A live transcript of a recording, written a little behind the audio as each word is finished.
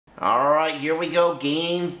Alright, here we go.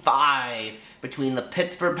 Game 5 between the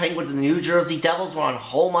Pittsburgh Penguins and the New Jersey Devils. We're on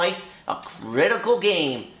home ice. A critical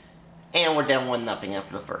game. And we're down 1-0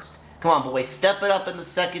 after the first. Come on, boys. Step it up in the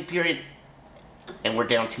second period. And we're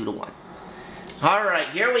down 2-1. Alright,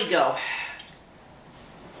 here we go.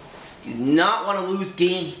 Do not want to lose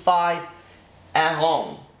Game 5 at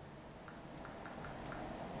home.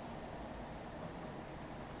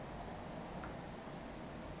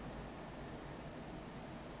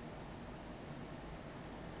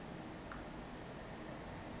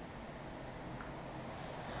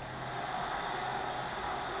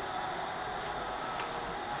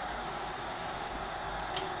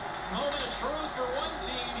 Moment of truth for one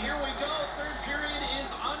team. Here we go. Third period is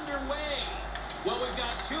underway. Well, we've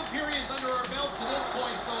got 2 periods under our belts to this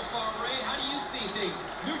point so far, Ray. How do you see things?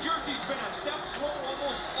 New Jersey's been a step slow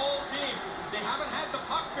almost all game. They haven't had the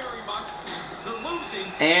puck very much. They're losing.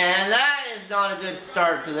 And that is not a good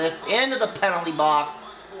start to this. Into the penalty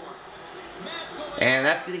box. And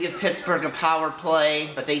that's going to give Pittsburgh a power play,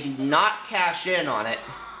 but they do not cash in on it.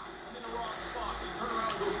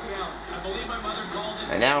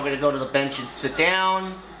 And now we're going to go to the bench and sit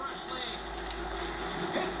down.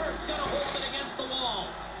 Pittsburgh's got a hold of it against the wall.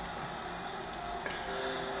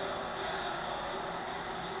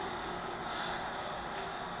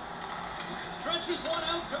 Stretches one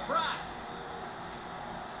out to Pratt.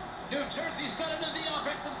 New Jersey's got into the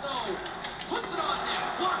offensive zone. Puts it on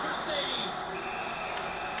net. Blocker save.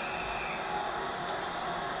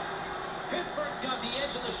 Pittsburgh's got the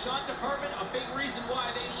edge of the shot department. A big reason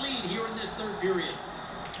why they lead here in this third period.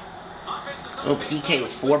 Oh, PK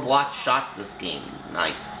with 4 blocked shots this game.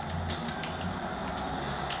 Nice.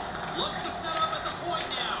 Looks to set up at the point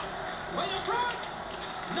now. Way to front.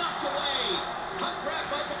 Knocked away. Puck grabbed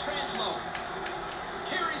by Pietrangelo.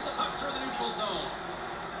 Carries the puck through the neutral zone.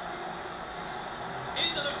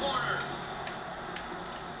 Into the corner.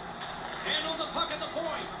 Handles the puck at the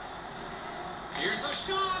point. Here's a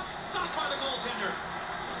shot. Stopped by the goaltender.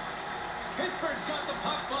 Pittsburgh's got the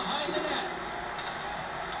puck behind the net.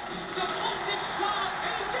 Deflected shot,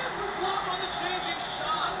 and he gets his glove on the changing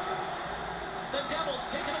shot. The Devils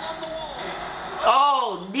take it along the wall.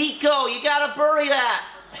 Oh, Nico, you gotta bury that.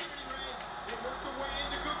 They worked their way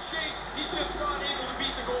into good shape. He's just not able to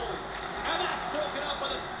beat the goalie. And that's broken up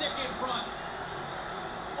with a stick in front.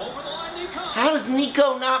 Over the line they come. How does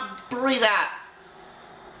Nico not bury that?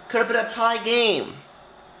 Could have been a tie game.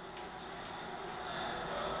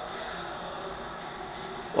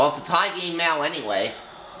 Well, it's a tie game now anyway.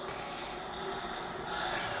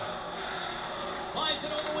 Slides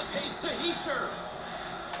it over with pace to Heischer.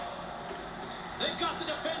 They've got the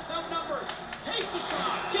defense outnumbered. Takes a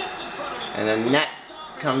shot, gets in front of it. And the net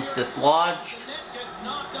comes dislodged. The net gets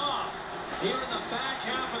knocked off. Here in the back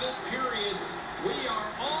half of this period, we are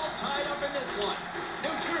all tied up in this one.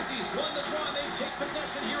 New Jersey's won the draw. They take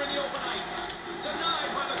possession here in the open ice.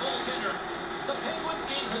 Denied by the goaltender. The Penguins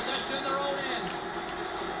gain possession in their own end.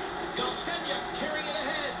 Galchenyuk's carrying it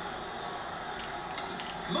ahead.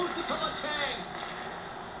 Moves it to Letang.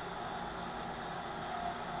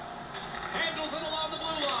 Handles it along the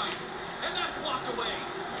blue line. And that's blocked away.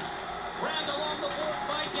 Grabbed along the board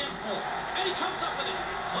by Gensel. And he comes up with it.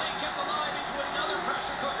 Play kept alive into another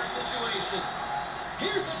pressure cooker situation.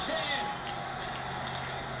 Here's a chance.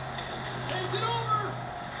 Sends it over.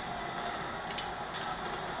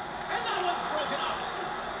 And that one's broken up.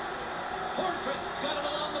 Hornquist's got it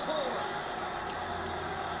along the boards.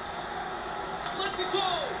 Let's it go.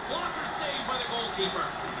 Blocker saved by the goalkeeper.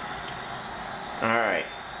 Alright.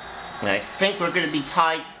 And I think we're going to be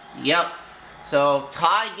tied. Yep. So,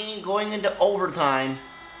 tie game going into overtime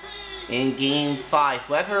in Game 5.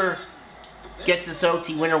 Whoever gets this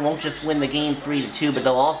OT winner won't just win the game 3-2, but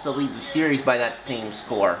they'll also lead the series by that same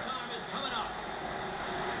score.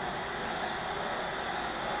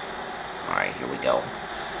 Alright, here we go.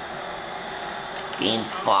 Game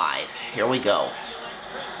 5. Here we go.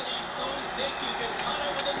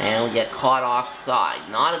 And we get caught offside.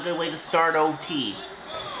 Not a good way to start OT.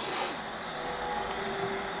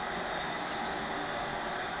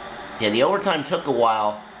 Yeah, the overtime took a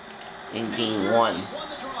while in Game 1.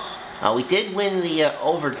 We did win the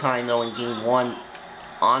overtime, though, in Game 1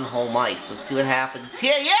 on home ice. Let's see what happens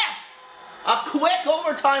here. Yes! A quick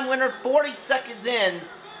overtime winner, 40 seconds in.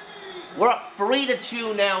 We're up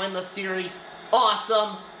 3-2 now in the series.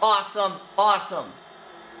 Awesome, awesome, awesome.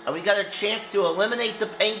 And we got a chance to eliminate the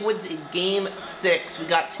Penguins in Game 6. We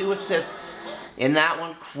got 2 assists in that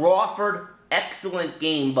one. Crawford, excellent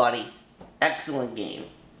game, buddy. Excellent game.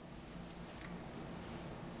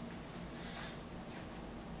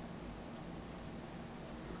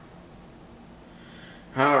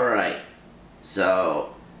 Alright.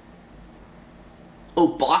 So, oh,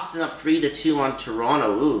 Boston up 3-2 on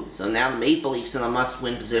Toronto. Ooh, so now the Maple Leafs in a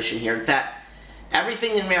must-win position here. In fact,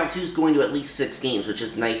 everything in round 2 is going to at least 6 games, which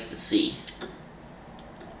is nice to see.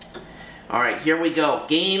 Alright, here we go.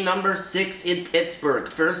 Game number 6 in Pittsburgh.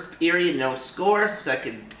 First period, no score.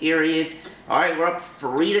 Second period. Alright, we're up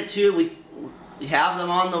 3-2. We have them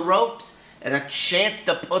on the ropes and a chance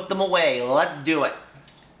to put them away. Let's do it.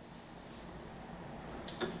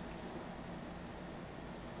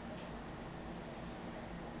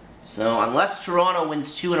 So, unless Toronto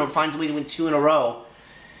wins 2 and finds a way to win 2 in a row,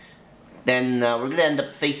 then we're going to end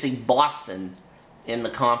up facing Boston in the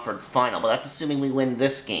conference final. But that's assuming we win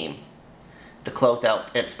this game to close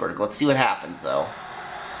out Pittsburgh. Let's see what happens, though.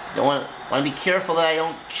 Don't want to be careful that I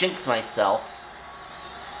don't jinx myself.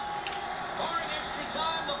 Barring extra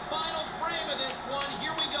time, the final frame of this one.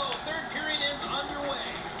 Here we go. Third period is underway.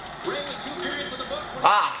 Ray with 2 periods in the books.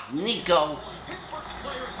 Nico. Pittsburgh's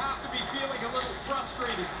players have to be feeling a little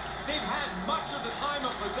frustrated. They've had much of the time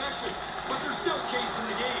of possession, but they're still chasing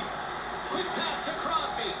the game. Quick pass to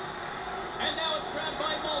Crosby. And now it's grabbed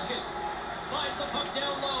by Malkin. Slides the puck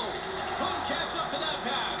down low. Couldn't catch up to that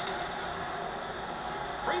pass.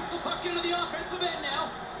 Brings the puck into the offensive end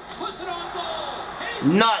now. Puts it on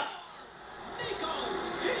goal. Nice. Nico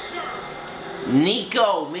Hischier.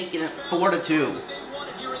 Nico making it 4-2. They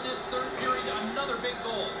wanted here in this third period. Another big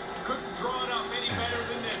goal. Couldn't draw it up any better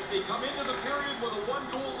than this. They come into the period with a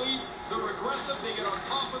 1-goal lead. They're aggressive. They get on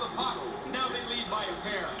top of the puck. Now they lead by a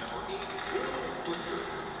pair.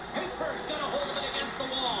 Pittsburgh's got a hold of it against the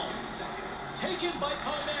wall. Taken by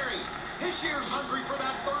Palmieri. Hischier's hungry for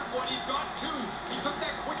that third one. He's got 2. He took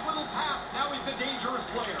that quick little pass. Now he's a dangerous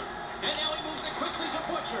player. And now he moves it quickly to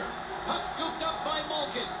Butcher. Puck scooped up by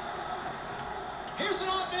Malkin. Here's an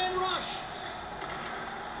odd man rush.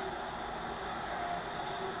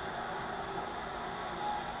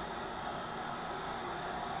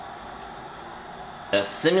 A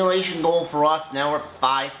simulation goal for us. Now we're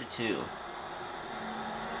 5-2.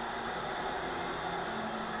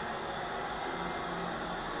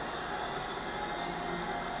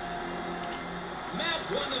 Matt's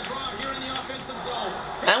won the draw here in the offensive zone.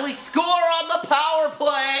 And we score on the power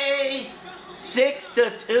play!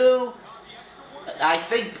 6-2. I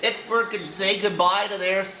think Pittsburgh can say goodbye to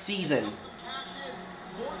their season. Cash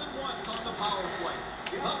in more than once on the power play.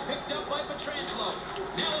 Puck picked up by Pietrangelo.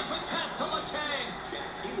 Now a quick pass to Letang.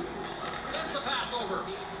 Sends the pass over.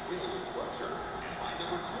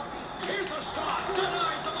 Here's a shot.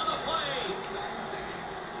 Denies him on the play.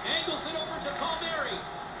 Angles it over to Palmieri.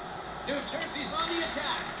 New Jersey's on the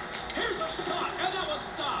attack. Here's a shot, and that one's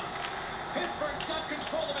stopped. Pittsburgh's got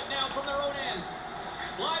control of it now from their own end.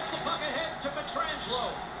 Slides the puck ahead to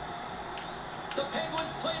Pietrangelo. The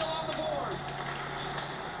Penguins played along the boards.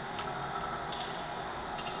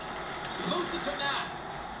 Moves it to Nat.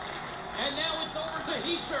 And now it's over to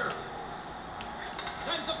Hischier.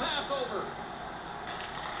 Sends a pass over.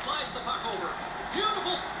 Slides the puck over.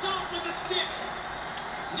 Beautiful stop with the stick.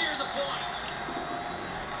 Near the point.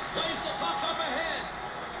 Plays the puck up ahead.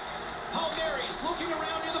 Palmieri's looking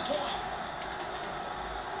around near the point.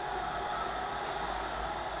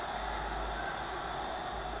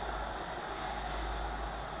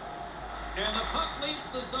 And the puck leaves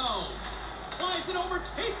the zone. Slides it over.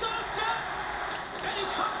 He's got a step. And he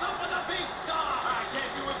comes up with a big stop. I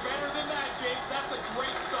can't do it better than that, James. That's a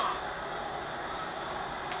great stop.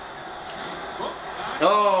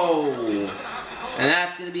 Oh! And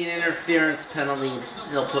that's going to be an interference penalty.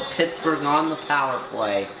 They'll put Pittsburgh on the power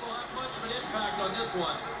play.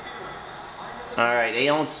 Alright, they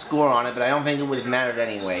don't score on it, but I don't think it would have mattered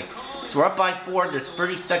anyway. So we're up by 4. There's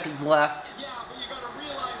 30 seconds left. Yeah, but you got to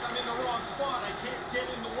realize I'm in the wrong spot. I can't get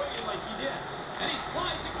in the way like he did. And he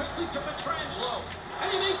slides it quickly to Pietrangelo.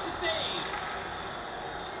 And he makes the save.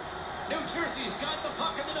 New Jersey's got the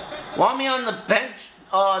puck in the defensive. Want me on the bench?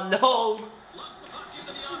 No.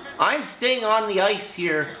 I'm staying on the ice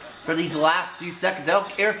here for these last few seconds. I don't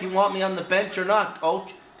care if you want me on the bench or not,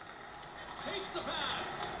 coach. Takes the pass.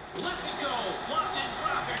 Lets it go. Blocked in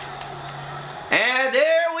traffic. And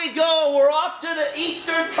there we go. We're off to the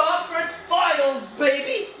Eastern Conference Finals,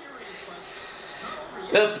 baby.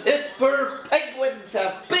 The Pittsburgh Penguins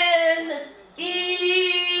have been eliminated.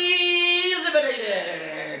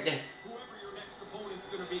 Whoever your next opponent's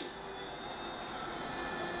going to be.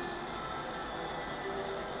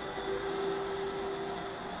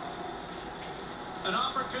 An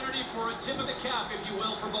opportunity for a tip of the cap, if you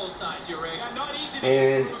will, for both sides here, Ray. Yeah, not easy to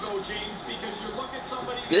And get through, though, James, because you look at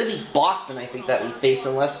somebody. it's going to be Boston, I think, that we face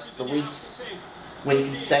unless the Leafs win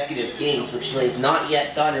consecutive games, which they've not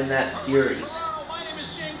yet done in that series. My name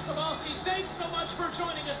is James Sabalski. Thanks so for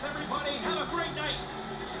joining us, everybody. Have a great night.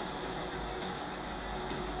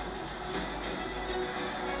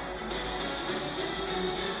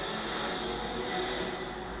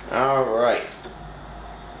 All right.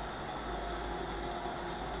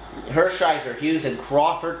 Hershiser, Hughes, and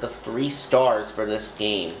Crawford, the 3 stars for this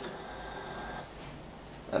game.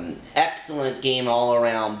 An excellent game all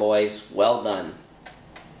around, boys. Well done.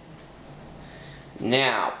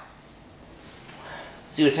 Now,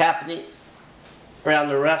 let's see what's happening around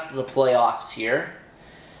the rest of the playoffs here.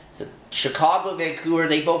 So Chicago, Vancouver,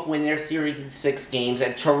 they both win their series in 6 games.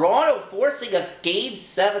 And Toronto forcing a Game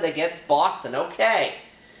 7 against Boston. Okay.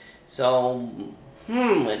 So,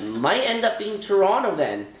 it might end up being Toronto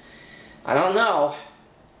then. I don't know.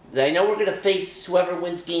 I know we're going to face whoever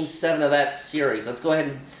wins Game 7 of that series. Let's go ahead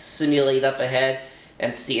and simulate up ahead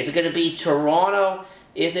and see. Is it going to be Toronto?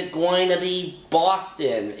 Is it going to be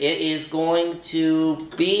Boston? It is going to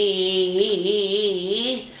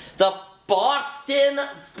be the Boston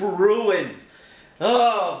Bruins.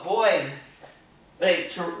 Oh, boy.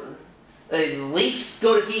 The Leafs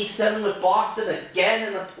go to Game 7 with Boston again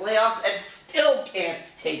in the playoffs and still can't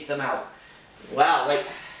take them out. Wow, like,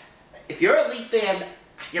 if you're a Leaf fan,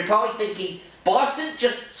 you're probably thinking, Boston,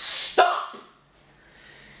 just stop!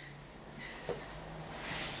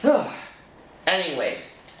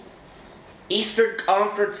 Anyways, Eastern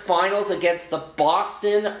Conference Finals against the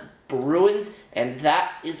Boston Bruins, and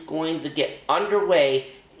that is going to get underway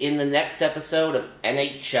in the next episode of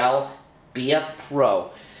NHL Be a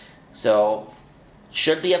Pro. So,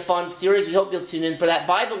 should be a fun series. We hope you'll tune in for that.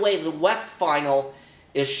 By the way, the West Final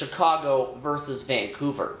is Chicago versus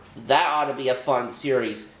Vancouver. That ought to be a fun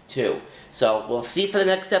series, too. So, we'll see you for the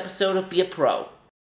next episode of Be a Pro.